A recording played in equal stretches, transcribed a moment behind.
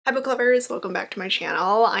Hi Booklovers, welcome back to my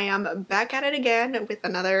channel. I am back at it again with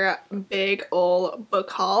another big old book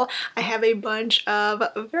haul. I have a bunch of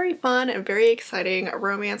very fun and very exciting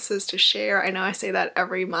romances to share. I know I say that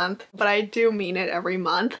every month, but I do mean it every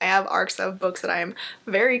month. I have arcs of books that I'm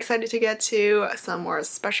very excited to get to, some more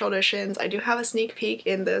special editions. I do have a sneak peek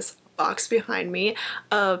in this box behind me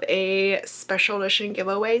of a special edition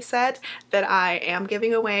giveaway set that I am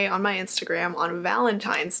giving away on my Instagram on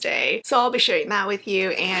Valentine's Day. So I'll be sharing that with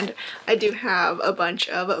you, and I do have a bunch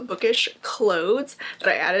of bookish clothes that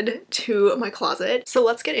I added to my closet. So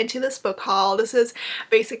let's get into this book haul. This is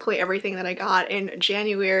basically everything that I got in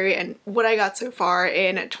January and what I got so far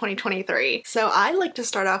in 2023. So I like to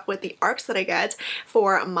start off with the arcs that I get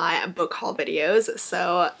for my book haul videos.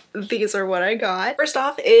 So these are what I got. First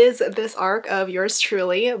off is this arc of Yours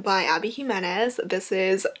Truly by Abby Jimenez. This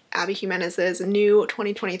is Abby Jimenez's new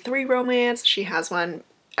 2023 romance. She has one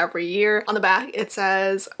every year. On the back it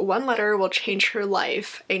says, "One letter will change her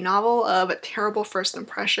life. A novel of terrible first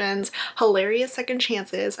impressions, hilarious second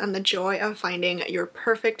chances, and the joy of finding your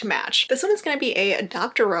perfect match." This one is going to be a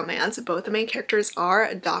doctor romance. Both the main characters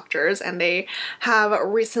are doctors and they have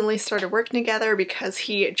recently started working together because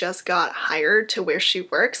he just got hired to where she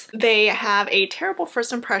works. They have a terrible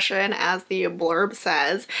first impression, as the blurb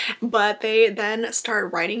says, but they then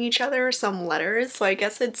start writing each other some letters. So I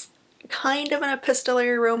guess it's kind of an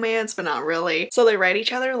epistolary romance, but not really. So they write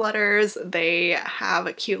each other letters, they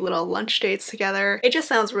have cute little lunch dates together. It just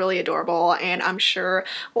sounds really adorable, and I'm sure,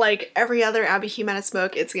 like every other Abby Jimenez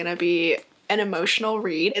book, it's gonna be an emotional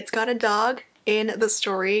read. It's got a dog in the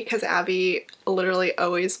story because Abby literally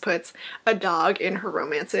always puts a dog in her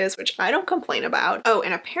romances, which I don't complain about. Oh,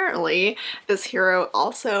 and apparently this hero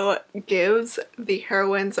also gives the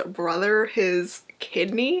heroine's brother his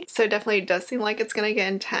kidney, so definitely does seem like it's gonna get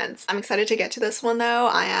intense. I'm excited to get to this one though.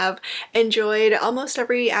 I have enjoyed almost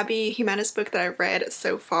every Abby Jimenez book that I've read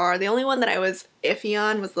so far. The only one that I was iffy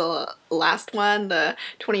on was the last one, the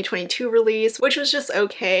 2022 release, which was just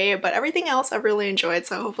okay, but everything else I really enjoyed,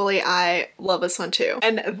 so hopefully I love this one too.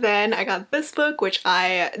 And then I got this book, which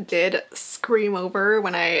I did scream over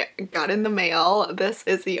when I got in the mail. This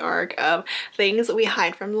is the arc of Things We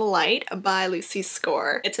Hide from the Light by Lacey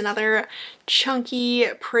Score. It's another chunky,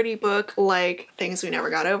 pretty book like Things We Never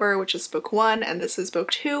Got Over, which is book 1, and this is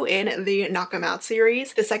book 2 in the Knock 'Em Out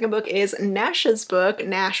series. The second book is Nash's book.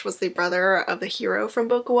 Nash was the brother of the hero from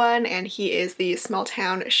book 1, and he is the small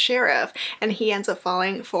town sheriff, and he ends up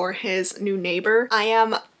falling for his new neighbor. I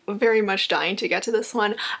am very much dying to get to this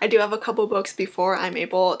one. I do have a couple books before I'm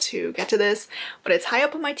able to get to this, but it's high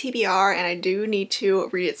up on my TBR and I do need to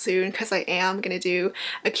read it soon because I am gonna do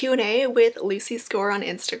a Q&A with Lacey Score on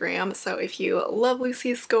Instagram. So if you love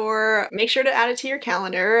Lacey Score, make sure to add it to your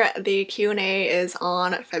calendar. The Q&A is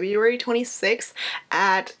on February 26th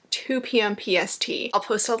at 2 p.m. PST. I'll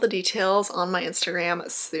post all the details on my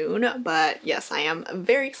Instagram soon, but yes, I am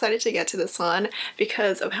very excited to get to this one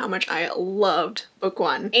because of how much I loved book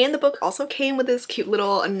 1. And the book also came with this cute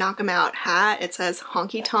little Knock 'Em Out hat. It says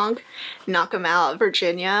Honky Tonk Knock 'Em Out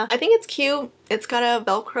Virginia. I think it's cute. It's got a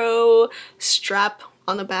Velcro strap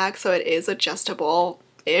on the back, so it is adjustable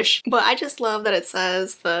ish, but I just love that it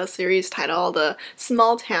says the series title, the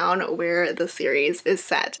small town where the series is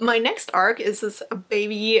set. My next arc is this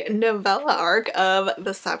baby novella arc of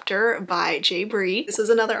The Scepter by Bree. This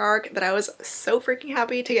is another arc that I was so freaking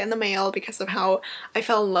happy to get in the mail because of how I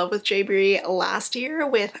fell in love with Bree last year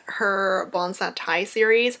with her Bon Satai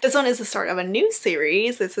series. This one is the start of a new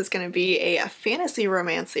series. This is going to be a fantasy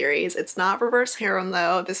romance series. It's not reverse harem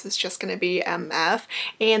though. This is just going to be MF,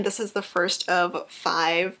 and this is the first of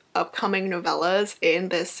 5 upcoming novellas in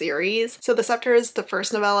this series. So The Scepter is the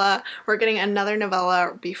first novella. We're getting another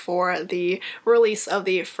novella before the release of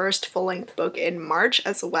the first full-length book in March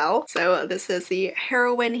as well. So this is the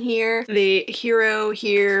heroine here, the hero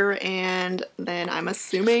here, and then I'm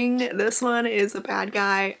assuming this one is a bad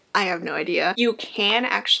guy. I have no idea. You can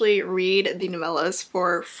actually read the novellas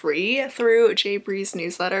for free through Bree's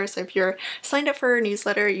newsletter. So if you're signed up for her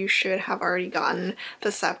newsletter, you should have already gotten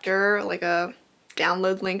The Scepter, like a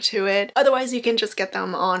download link to it. Otherwise you can just get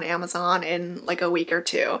them on Amazon in like a week or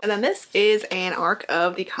two. And then this is an arc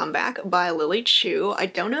of The Comeback by Lily Chu. I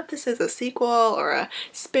don't know if this is a sequel or a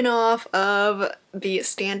spin-off of The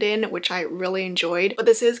Stand-In, which I really enjoyed, but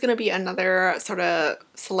this is going to be another sort of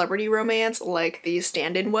celebrity romance like The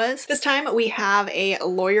Stand-In was. This time we have a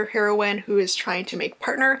lawyer heroine who is trying to make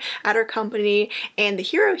partner at her company, and the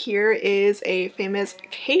hero here is a famous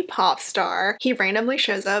K-pop star. He randomly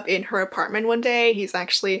shows up in her apartment one day. He's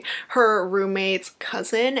actually her roommate's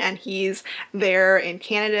cousin, and he's there in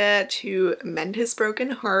Canada to mend his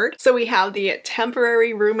broken heart. So we have the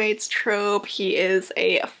temporary roommates trope. He is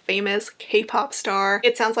a famous K-pop star.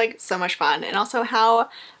 It sounds like so much fun, and also how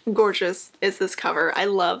gorgeous is this cover. I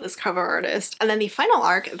love this cover artist. And then the final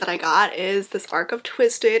arc that I got is this arc of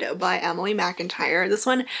Twisted by Emily McIntyre. This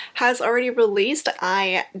one has already released.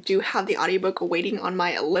 I do have the audiobook waiting on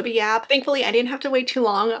my Libby app. Thankfully, I didn't have to wait too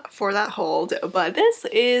long for that hold, but this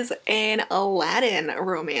is an Aladdin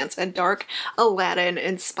romance, a dark Aladdin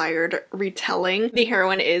inspired retelling. The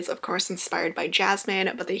heroine is of course inspired by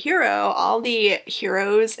Jasmine, but the hero, all the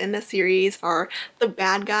heroes in the series are the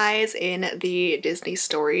bad guys in the Disney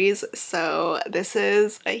story. So this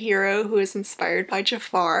is a hero who is inspired by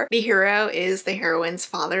Jafar. The hero is the heroine's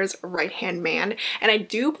father's right-hand man, and I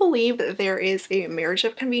do believe that there is a marriage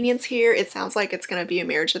of convenience here. It sounds like it's going to be a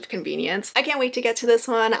marriage of convenience. I can't wait to get to this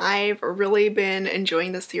one. I've really been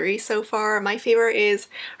enjoying the series so far. My favorite is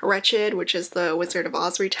Wretched, which is the Wizard of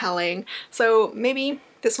Oz retelling, so maybe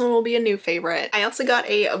this one will be a new favorite. I also got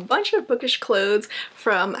a bunch of bookish clothes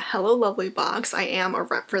from Hello Lovely Box. I am a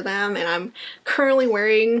rep for them, and I'm currently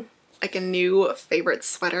wearing like a new favorite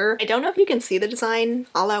sweater. I don't know if you can see the design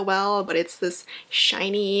all that well, but it's this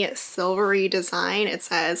shiny silvery design. It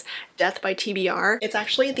says Death by TBR. It's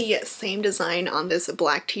actually the same design on this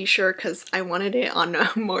black t-shirt because I wanted it on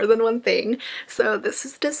more than one thing. So this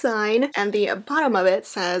is the design, and the bottom of it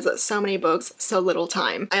says so many books, so little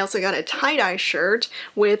time. I also got a tie-dye shirt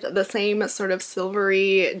with the same sort of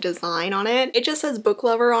silvery design on it. It just says book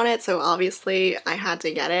lover on it, so obviously I had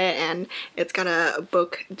to get it, and it's got a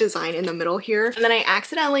book design in the middle here. And then I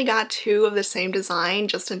accidentally got two of the same design,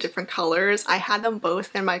 just in different colors. I had them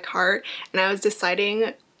both in my cart, and I was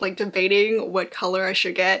debating what color I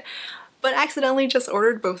should get, but accidentally just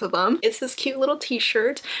ordered both of them. It's this cute little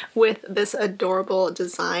t-shirt with this adorable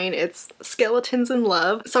design. It's Skeletons in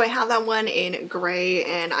Love. So I have that one in gray,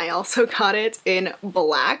 and I also got it in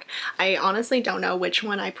black. I honestly don't know which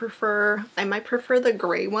one I prefer. I might prefer the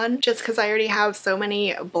gray one just because I already have so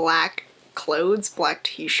many black clothes, black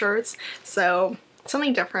t-shirts, so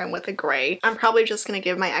something different with the gray. I'm probably just gonna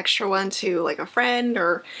give my extra one to like a friend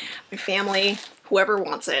or my family, whoever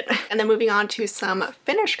wants it. And then moving on to some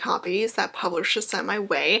finished copies that publishers sent my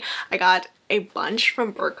way. I got a bunch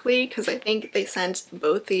from Berkeley because I think they sent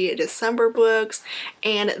both the December books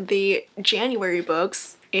and the January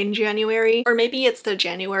books in January, or maybe it's the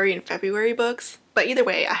January and February books. But either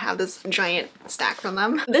way, I have this giant stack from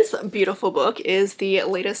them. This beautiful book is the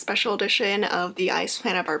latest special edition of the Ice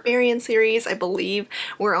Planet Barbarian series. I believe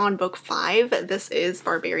we're on book 5. This is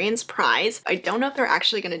Barbarian's Prize. I don't know if they're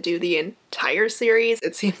actually going to do the entire series.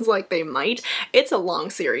 It seems like they might. It's a long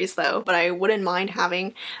series though, but I wouldn't mind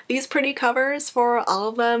having these pretty covers for all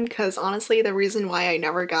of them, because honestly the reason why I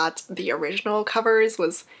never got the original covers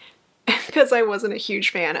was because I wasn't a huge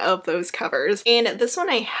fan of those covers. And this one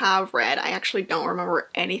I have read. I actually don't remember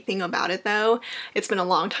anything about it though. It's been a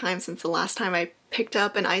long time since the last time I picked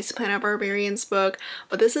up an Ice Planet Barbarians book,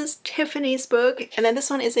 but this is Tiffany's book. And then this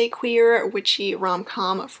one is a queer witchy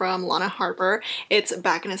rom-com from Lana Harper. It's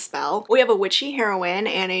Back in a Spell. We have a witchy heroine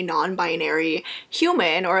and a non-binary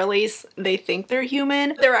human, or at least they think they're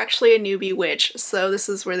human. They're actually a newbie witch, so this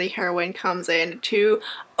is where the heroine comes in to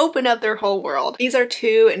open up their whole world. These are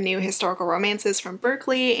two new historical romances from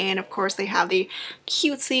Berkeley, and of course they have the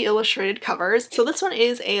cutesy illustrated covers. So this one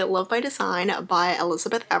is a Love by Design by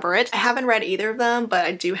Elizabeth Everett. I haven't read either of them, but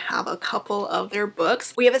I do have a couple of their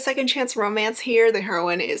books. We have a second chance romance here. The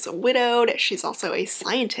heroine is widowed. She's also a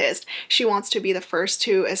scientist. She wants to be the first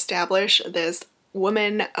to establish this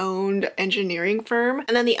woman-owned engineering firm.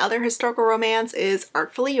 And then the other historical romance is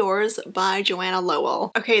Artfully Yours by Joanna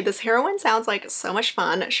Lowell. Okay, this heroine sounds like so much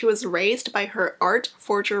fun. She was raised by her art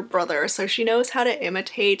forger brother, so she knows how to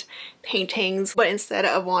imitate paintings, but instead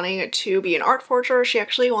of wanting to be an art forger, she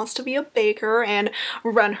actually wants to be a baker and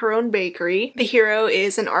run her own bakery. The hero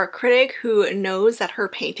is an art critic who knows that her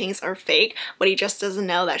paintings are fake, but he just doesn't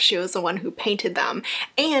know that she was the one who painted them.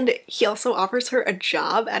 And he also offers her a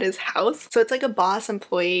job at his house, so it's like a boss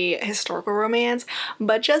employee historical romance,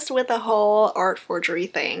 but just with the whole art forgery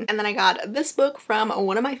thing. And then I got this book from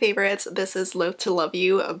one of my favorites. This is Loath to Love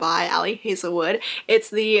You by Ali Hazelwood. It's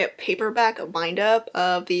the paperback bind-up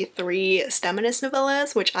of the 3 Jimenez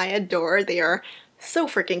novellas, which I adore. They are so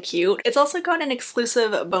freaking cute. It's also got an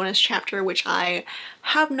exclusive bonus chapter which I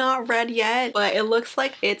have not read yet, but it looks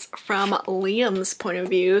like it's from Liam's point of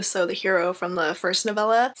view, so the hero from the first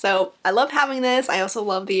novella. So I love having this. I also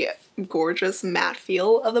love the gorgeous matte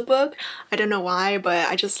feel of the book. I don't know why, but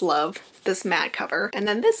I just love this matte cover. And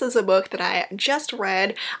then this is a book that I just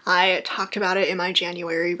read. I talked about it in my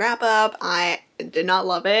January wrap up. I did not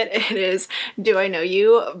love it. It is Do I Know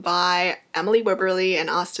You by Emily Wibberley and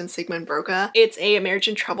Austin Sigmund Broca. It's a marriage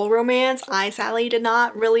and trouble romance. I sadly did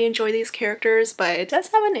not really enjoy these characters, but it does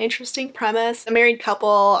have an interesting premise. A married couple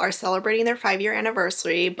are celebrating their 5-year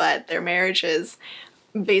anniversary, but their marriage is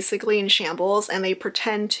basically in shambles, and they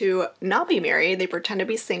pretend to not be married. They pretend to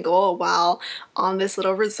be single while on this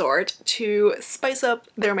little resort to spice up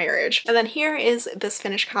their marriage. And then here is this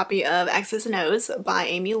finished copy of X's and O's by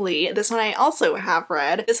Amy Lee. This one I also have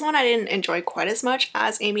read. This one I didn't enjoy quite as much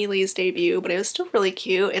as Amy Lee's debut, but it was still really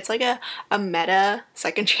cute. It's like a meta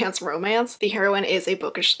second chance romance. The heroine is a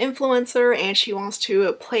bookish influencer and she wants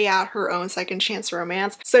to play out her own second chance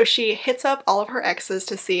romance. So she hits up all of her exes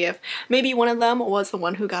to see if maybe one of them was the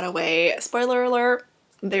one who got away. Spoiler alert,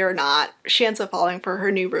 they're not. She ends up falling for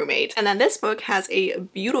her new roommate. And then this book has a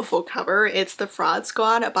beautiful cover. It's The Fraud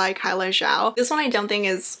Squad by Kyla Zhao. This one I don't think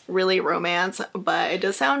is really romance, but it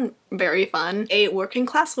does sound very fun. A working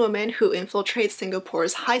class woman who infiltrates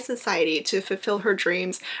Singapore's high society to fulfill her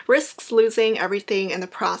dreams risks losing everything in the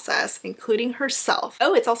process, including herself.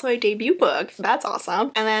 Oh, it's also a debut book. That's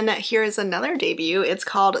awesome. And then here is another debut. It's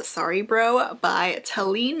called Sorry Bro by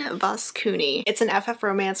Talene Vaskuni. It's an FF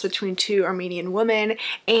romance between two Armenian women,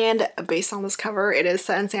 and based on this cover, it is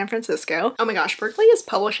set in San Francisco. Oh my gosh, Berkeley is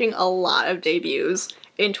publishing a lot of debuts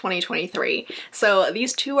in 2023. So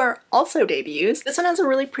these two are also debuts. This one has a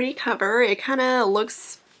really pretty cover. It kind of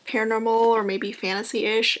looks paranormal or maybe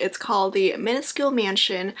fantasy-ish. It's called The Minuscule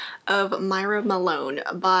Mansion of Myra Malone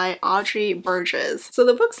by Audrey Burgess. So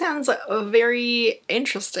the book sounds very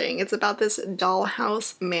interesting. It's about this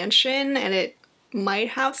dollhouse mansion, and it might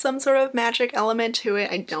have some sort of magic element to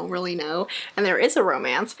it. I don't really know. And there is a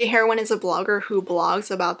romance. The heroine is a blogger who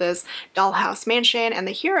blogs about this dollhouse mansion, and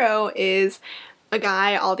the hero is a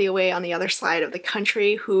guy all the way on the other side of the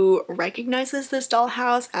country who recognizes this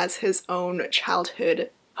dollhouse as his own childhood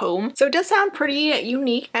home. So it does sound pretty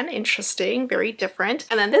unique and interesting, very different.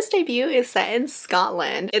 And then this debut is set in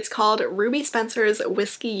Scotland. It's called Ruby Spencer's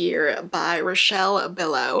Whiskey Year by Rochelle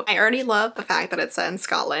Billow. I already love the fact that it's set in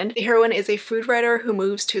Scotland. The heroine is a food writer who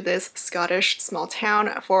moves to this Scottish small town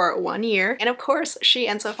for 1 year, and of course she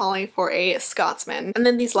ends up falling for a Scotsman. And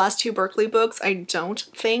then these last two Berkeley books I don't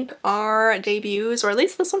think are debuts, or at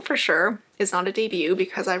least this one for sure is not a debut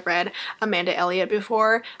because I've read Amanda Elliott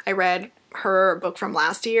before. I read her book from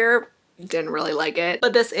last year, didn't really like it.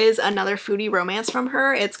 But this is another foodie romance from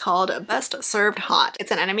her. It's called Best Served Hot.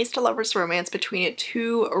 It's an enemies to lovers romance between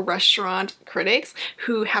two restaurant critics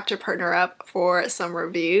who have to partner up for some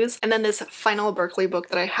reviews. And then this final Berkeley book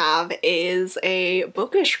that I have is a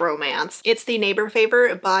bookish romance. It's The Neighbor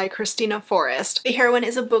Favor by Christina Forrest. The heroine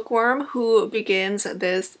is a bookworm who begins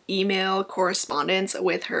this email correspondence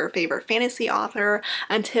with her favorite fantasy author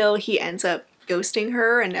until he ends up ghosting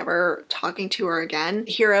her and never talking to her again.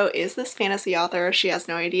 The hero is this fantasy author. She has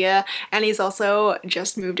no idea, and he's also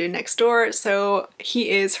just moved in next door, so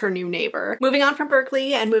he is her new neighbor. Moving on from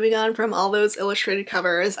Berkeley and moving on from all those illustrated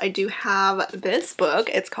covers, I do have this book.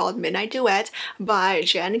 It's called Midnight Duet by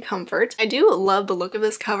Jen Comfort. I do love the look of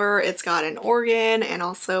this cover. It's got an organ and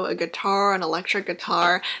also a guitar, an electric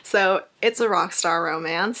guitar, so it's a rock star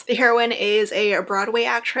romance. The heroine is a Broadway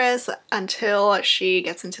actress until she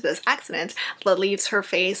gets into this accident that leaves her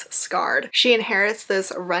face scarred. She inherits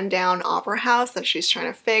this rundown opera house that she's trying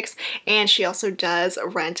to fix, and she also does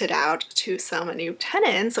rent it out to some new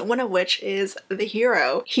tenants, one of which is the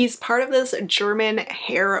hero. He's part of this German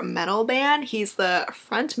hair metal band. He's the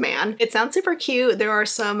front man. It sounds super cute. There are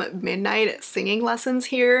some midnight singing lessons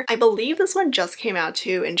here. I believe this one just came out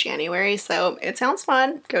too in January, so it sounds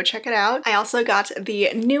fun. Go check it out. I also got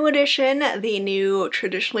the new edition, the new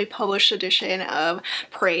traditionally published edition of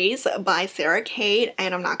Praise by Sarah Kate,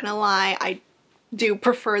 and I'm not gonna lie, I do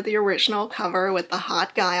prefer the original cover with the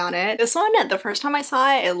hot guy on it. This one, the first time I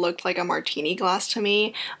saw it, it looked like a martini glass to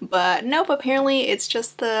me, but nope, apparently it's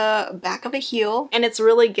just the back of a heel, and it's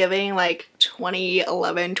really giving like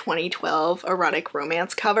 2011, 2012 erotic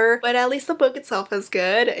romance cover, but at least the book itself is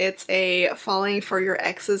good. It's a falling for your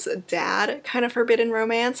ex's dad kind of forbidden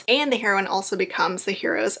romance, and the heroine also becomes the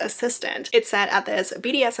hero's assistant. It's set at this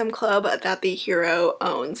BDSM club that the hero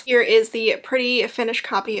owns. Here is the pretty finished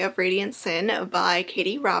copy of Radiant Sin by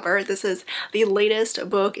Katie Robert. This is the latest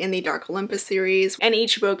book in the Dark Olympus series, and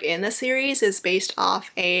each book in the series is based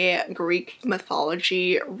off a Greek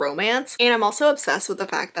mythology romance. And I'm also obsessed with the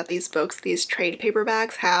fact that these books, these trade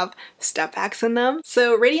paperbacks, have step backs in them.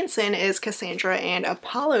 So Radiant Sin is Cassandra and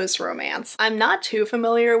Apollo's romance. I'm not too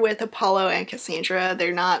familiar with Apollo and Cassandra.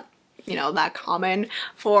 They're not, you know, that common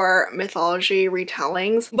for mythology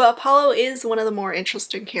retellings, but Apollo is one of the more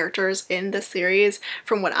interesting characters in the series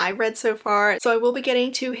from what I've read so far, so I will be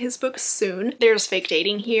getting to his book soon. There's fake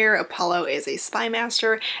dating here. Apollo is a spy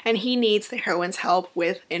master and he needs the heroine's help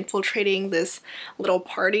with infiltrating this little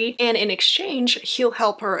party, and in exchange he'll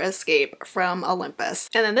help her escape from Olympus.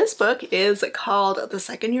 And then this book is called The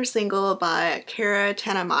Second Year Single by Kara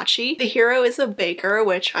Tanamachi. The hero is a baker,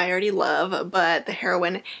 which I already love, but the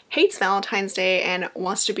heroine hates Valentine's Day and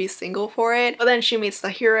wants to be single for it, but then she meets the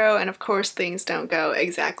hero and of course things don't go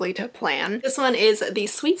exactly to plan. This one is The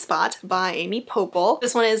Sweet Spot by Amy Popel.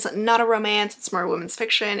 This one is not a romance, it's more women's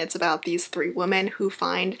fiction. It's about these three women who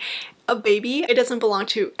find a baby. It doesn't belong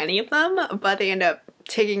to any of them, but they end up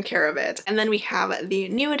taking care of it. And then we have the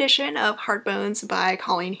new edition of Heartbones by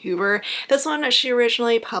Colleen Hoover. This one she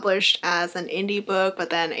originally published as an indie book, but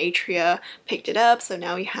then Atria picked it up, so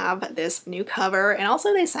now we have this new cover. And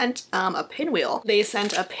also they sent a pinwheel. They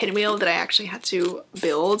sent a pinwheel that I actually had to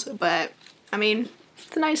build, but I mean,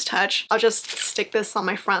 it's a nice touch. I'll just stick this on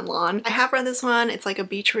my front lawn. I have read this one. It's like a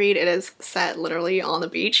beach read. It is set literally on the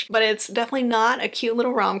beach, but it's definitely not a cute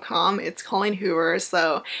little rom-com. It's Colleen Hoover,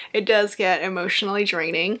 so it does get emotionally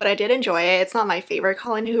draining, but I did enjoy it. It's not my favorite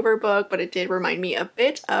Colleen Hoover book, but it did remind me a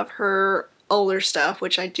bit of her older stuff,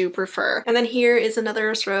 which I do prefer. And then here is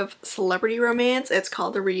another sort of celebrity romance. It's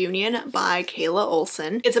called The Reunion by Kayla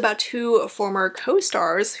Olson. It's about two former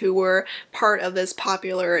co-stars who were part of this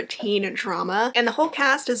popular teen drama, and the whole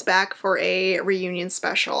cast is back for a reunion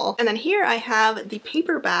special. And then here I have the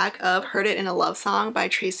paperback of Heard It in a Love Song by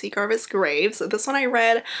Tracy Garvis Graves. This one I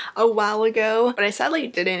read a while ago, but I sadly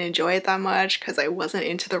didn't enjoy it that much because I wasn't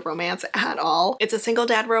into the romance at all. It's a single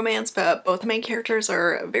dad romance, but both main characters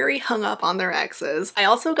are very hung up on their exes. I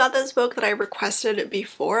also got this book that I requested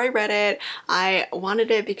before I read it. I wanted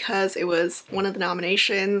it because it was one of the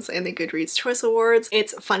nominations in the Goodreads Choice Awards.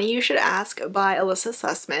 It's Funny You Should Ask by Alyssa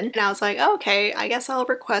Sussman. And I was like, oh, okay, I guess I'll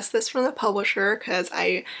request this from the publisher because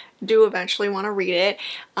I do eventually want to read it.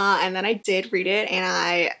 And then I did read it and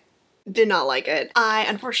I did not like it. I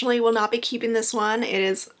unfortunately will not be keeping this one. It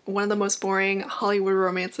is one of the most boring Hollywood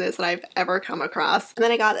romances that I've ever come across. And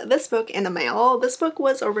then I got this book in the mail. This book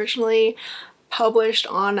was originally published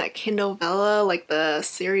on Kindle Vella, like the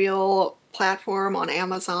serial platform on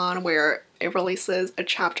Amazon where it releases a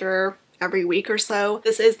chapter every week or so.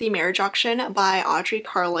 This is The Marriage Auction by Audrey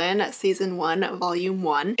Carlin, Season 1, Volume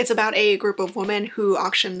 1. It's about a group of women who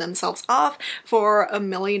auction themselves off for $1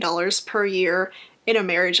 million per year in a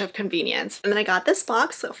marriage of convenience. And then I got this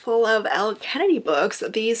box full of Elle Kennedy books.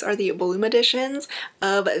 These are the Bloom editions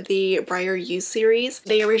of the Briar U series.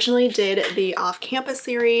 They originally did the Off-Campus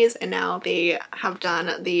series and now they have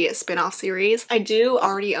done the spin-off series. I do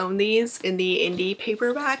already own these in the indie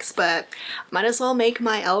paperbacks, but might as well make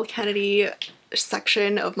my Elle Kennedy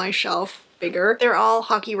section of my shelf bigger. They're all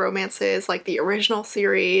hockey romances like the original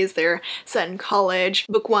series. They're set in college.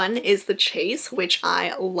 Book 1 is The Chase, which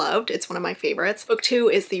I loved. It's one of my favorites. Book 2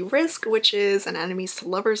 is The Risk, which is an enemies to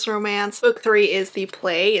lovers romance. Book 3 is The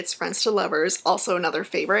Play. It's friends to lovers, also another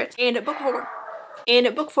favorite. And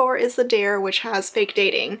book 4 is The Dare, which has fake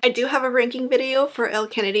dating. I do have a ranking video for Elle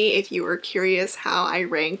Kennedy if you were curious how I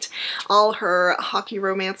ranked all her hockey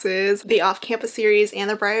romances, the Off-Campus series, and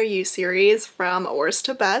the Briar U series from worst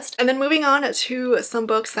to best. And then moving on to some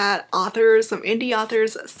books that some indie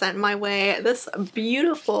authors sent my way. This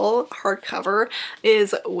beautiful hardcover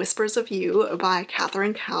is Whispers of You by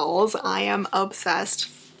Catherine Cowles. I am obsessed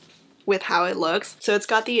with how it looks. So it's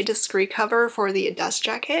got the discreet cover for the dust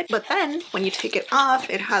jacket, but then when you take it off,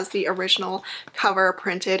 it has the original cover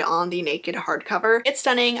printed on the naked hardcover. It's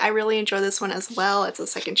stunning. I really enjoy this one as well. It's a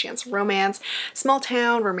second chance romance, small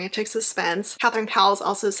town, romantic suspense. Catherine Cowles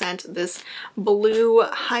also sent this blue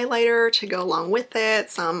highlighter to go along with it,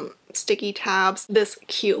 some sticky tabs, this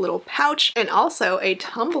cute little pouch, and also a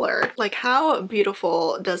tumbler. Like, how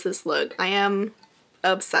beautiful does this look? I am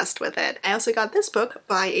obsessed with it. I also got this book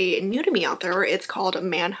by a new to me author. It's called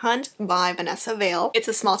Manhunt by Vanessa Vale. It's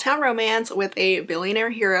a small town romance with a billionaire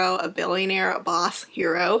hero, a billionaire boss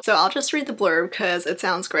hero. So I'll just read the blurb because it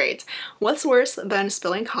sounds great. What's worse than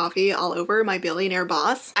spilling coffee all over my billionaire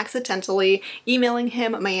boss? Accidentally emailing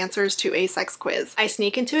him my answers to a sex quiz. I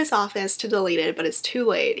sneak into his office to delete it, but it's too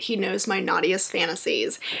late. He knows my naughtiest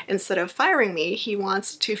fantasies. Instead of firing me, he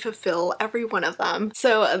wants to fulfill every one of them.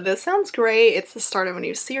 So this sounds great. It's the start of a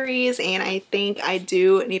new series, and I think I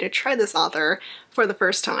do need to try this author for the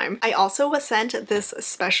first time. I also was sent this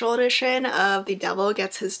special edition of The Devil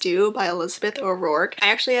Gets His Due by Elizabeth O'Rourke. I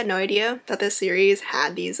actually had no idea that this series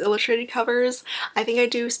had these illustrated covers. I think I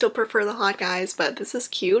do still prefer the hot guys, but this is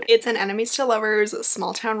cute. It's an enemies to lovers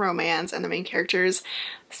small town romance, and the main characters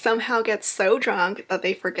somehow get so drunk that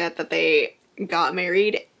they forget that they got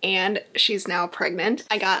married and she's now pregnant.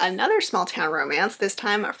 I got another small town romance, this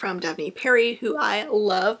time from Devney Perry, who I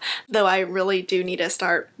love, though I really do need to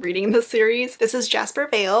start reading this series. This is Jasper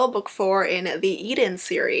Vale, book 4 in the Eden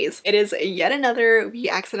series. It is yet another we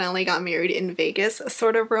accidentally got married in Vegas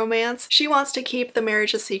sort of romance. She wants to keep the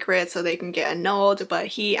marriage a secret so they can get annulled, but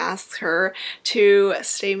he asks her to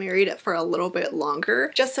stay married for a little bit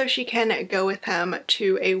longer just so she can go with him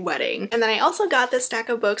to a wedding. And then I also got this stack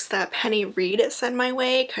of books that Penny Reid sent my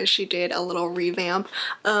way because she did a little revamp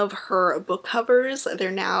of her book covers. They're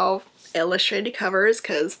now illustrated covers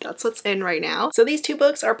because that's what's in right now. So these two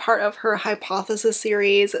books are part of her Hypothesis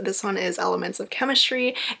series. This one is Elements of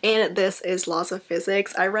Chemistry and this is Laws of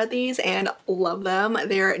Physics. I read these and love them.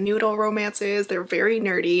 They're noodle romances. They're very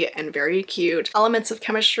nerdy and very cute. Elements of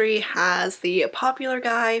Chemistry has the popular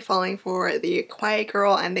guy falling for the quiet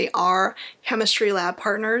girl, and they are chemistry lab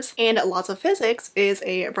partners. And Laws of Physics is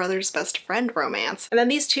a brother's best friend romance. And then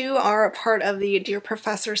these two are part of the Dear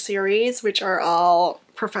Professor series, which are all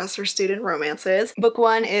professor-student romances. Book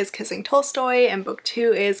 1 is Kissing Tolstoy and book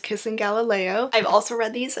 2 is Kissing Galileo. I've also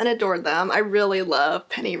read these and adored them. I really love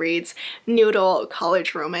Penny Reid's noodle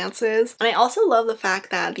college romances. And I also love the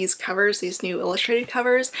fact that these covers, these new illustrated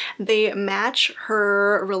covers, they match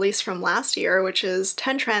her release from last year, which is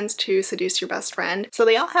 10 Trends to Seduce Your Best Friend. So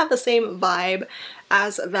they all have the same vibe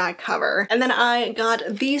as that cover. And then I got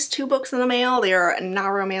these two books in the mail. They are not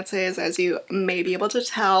romances, as you may be able to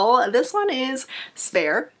tell. This one is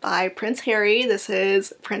Spare by Prince Harry. This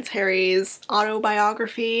is Prince Harry's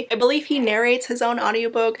autobiography. I believe he narrates his own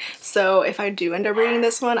audiobook, so if I do end up reading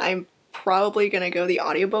this one, I'm probably gonna go the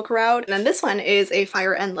audiobook route. And then this one is A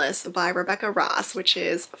Fire Endless by Rebecca Ross, which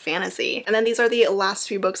is fantasy. And then these are the last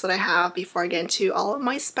few books that I have before I get into all of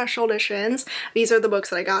my special editions. These are the books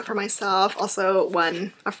that I got for myself, also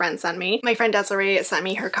one a friend sent me. My friend Desiree sent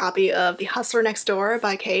me her copy of The Hustler Next Door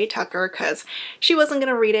by Kay Tucker because she wasn't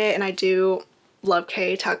gonna read it, and I do love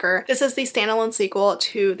Kay Tucker. This is the standalone sequel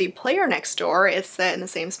to The Player Next Door. It's set in the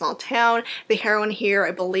same small town. The heroine here, I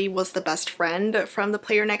believe, was the best friend from The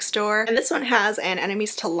Player Next Door. And this one has an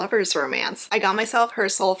enemies to lovers romance. I got myself Her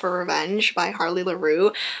Soul for Revenge by Harley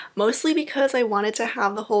LaRue, mostly because I wanted to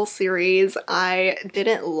have the whole series. I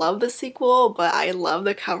didn't love the sequel, but I love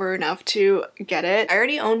the cover enough to get it. I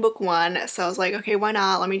already own book 1, so I was like, okay, why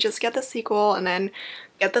not? Let me just get the sequel and then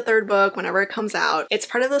get the third book whenever it comes out. It's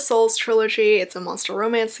part of the Souls trilogy. It's a monster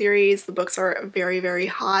romance series. The books are very, very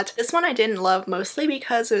hot. This one I didn't love mostly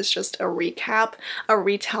because it was just a recap, a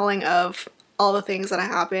retelling of all the things that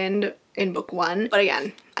happened in book 1. But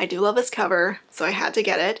again, I do love this cover, so I had to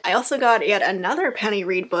get it. I also got yet another Penny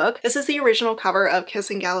Reid book. This is the original cover of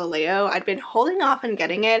Kissing Galileo. I'd been holding off on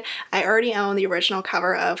getting it. I already own the original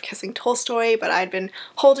cover of Kissing Tolstoy, but I'd been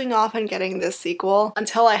holding off on getting this sequel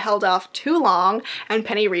until I held off too long and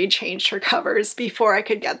Penny Reid changed her covers before I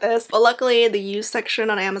could get this. But luckily, the used section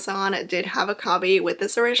on Amazon did have a copy with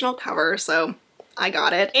this original cover, so I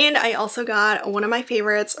got it. And I also got one of my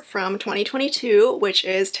favorites from 2022, which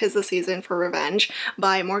is 'Tis the Season for Revenge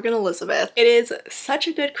by Morgan Elizabeth. It is such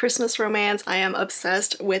a good Christmas romance. I am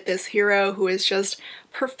obsessed with this hero who is just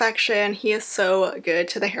perfection. He is so good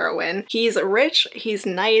to the heroine. He's rich, he's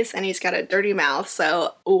nice, and he's got a dirty mouth,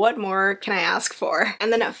 so what more can I ask for?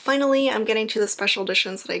 And then finally, I'm getting to the special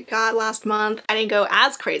editions that I got last month. I didn't go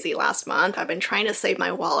as crazy last month. I've been trying to save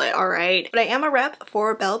my wallet, alright? But I am a rep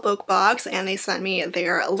for Bell Book Box, and they sent me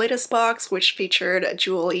their latest box, which featured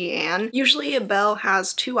Julie Ann. Usually Bell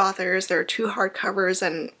has 2 authors. There are 2 hardcovers,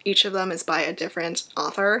 and each of them is by a different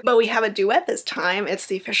author. But we have a duet this time. It's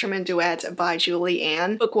the Fisherman Duet by Julie Ann.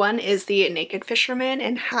 fan. Book 1 is The Naked Fisherman,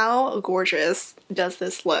 and how gorgeous does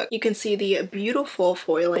this look? You can see the beautiful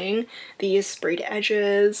foiling, the sprayed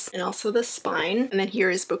edges, and also the spine. And then here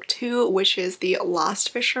is book 2, which is The Lost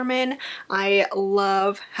Fisherman. I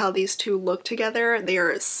love how these two look together. They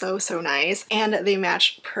are so nice, and they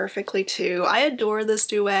match perfectly too. I adore this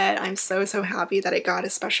duet. I'm so happy that it got a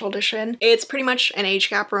special edition. It's pretty much an age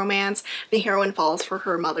gap romance. The heroine falls for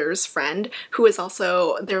her mother's friend, who is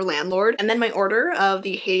also their landlord. And then my order of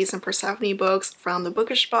the Hades and Persephone books from the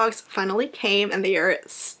Bookish box finally came, and they are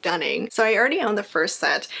stunning. So I already own the first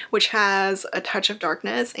set, which has A Touch of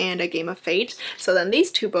Darkness and A Game of Fate. So then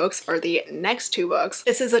these two books are the next two books.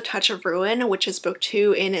 This is A Touch of Ruin, which is book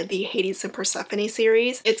 2 in the Hades and Persephone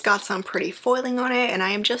series. It's got some pretty foiling on it, and I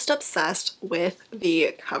am just obsessed with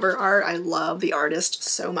the cover art. I love the artist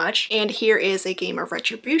so much. And here is A Game of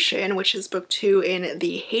Retribution, which is book 2 in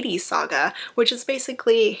the Hades saga, which is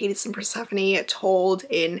basically Hades and Persephone told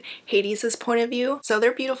in Hades' point of view. So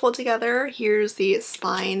they're beautiful together. Here's the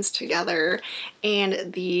spines together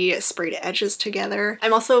and the sprayed edges together.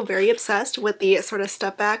 I'm also very obsessed with the sort of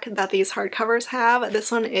step back that these hardcovers have.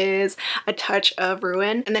 This one is A Touch of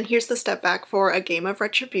Ruin, and then here's the step back for A Game of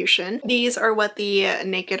Retribution. These are what the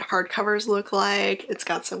naked hardcovers look like. It's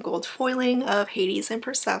got some gold foiling of Hades and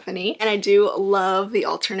Persephone, and I do love the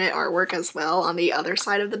alternate artwork as well on the other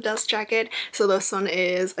side of the dust jacket. So this one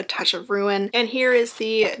is A Touch of Ruin, and here is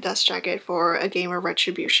the dust jacket for A Game of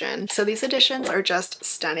Retribution. So these editions are just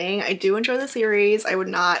stunning. I do enjoy the series. I would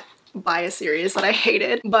not buy a series that I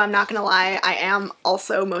hated, but I'm not gonna lie, I am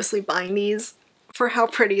also mostly buying these for how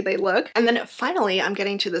pretty they look. And then finally, I'm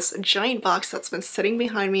getting to this giant box that's been sitting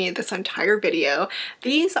behind me this entire video.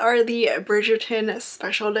 These are the Bridgerton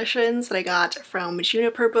special editions that I got from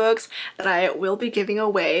Juniper Books that I will be giving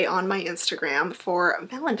away on my Instagram for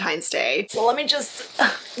Valentine's Day. So let me just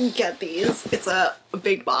get these. It's a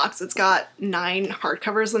big box. It's got 9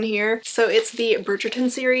 hardcovers in here. So it's the Bridgerton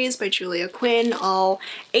series by Julia Quinn, all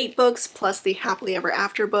 8 books plus the Happily Ever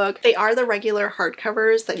After book. They are the regular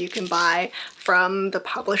hardcovers that you can buy from the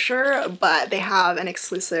publisher, but they have an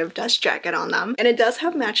exclusive dust jacket on them. And it does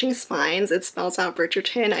have matching spines. It spells out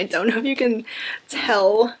Bridgerton. I don't know if you can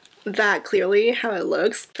tell that clearly how it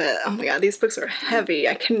looks, but oh my god, these books are heavy.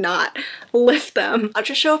 I cannot lift them. I'll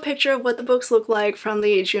just show a picture of what the books look like from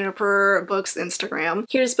the Juniper Books Instagram.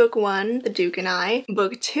 Here's book 1, The Duke and I.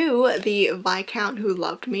 Book 2, The Viscount Who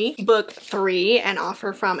Loved Me. Book 3, An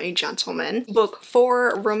Offer from a Gentleman. Book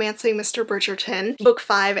 4, Romancing Mr. Bridgerton. Book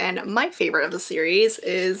 5, and my favorite of the series,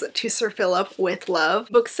 is To Sir Philip with Love.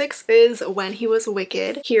 Book 6 is When He Was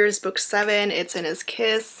Wicked. Here's book 7, It's in His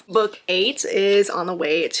Kiss. Book 8 is On the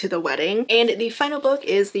Way to the Wedding, and the final book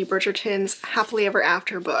is the Bridgerton's Happily Ever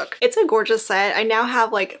After book. It's a gorgeous set. I now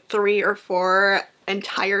have like 3 or 4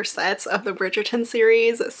 entire sets of the Bridgerton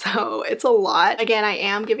series, so it's a lot. Again, I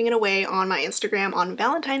am giving it away on my Instagram on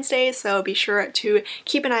Valentine's Day, so be sure to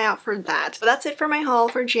keep an eye out for that. But that's it for my haul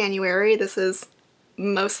for January. This is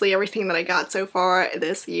mostly everything that I got so far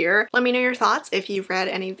this year. Let me know your thoughts if you've read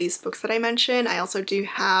any of these books that I mentioned. I also do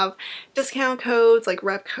have discount codes, like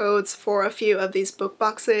rep codes, for a few of these book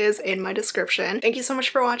boxes in my description. Thank you so much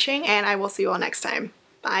for watching, and I will see you all next time.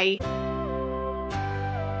 Bye!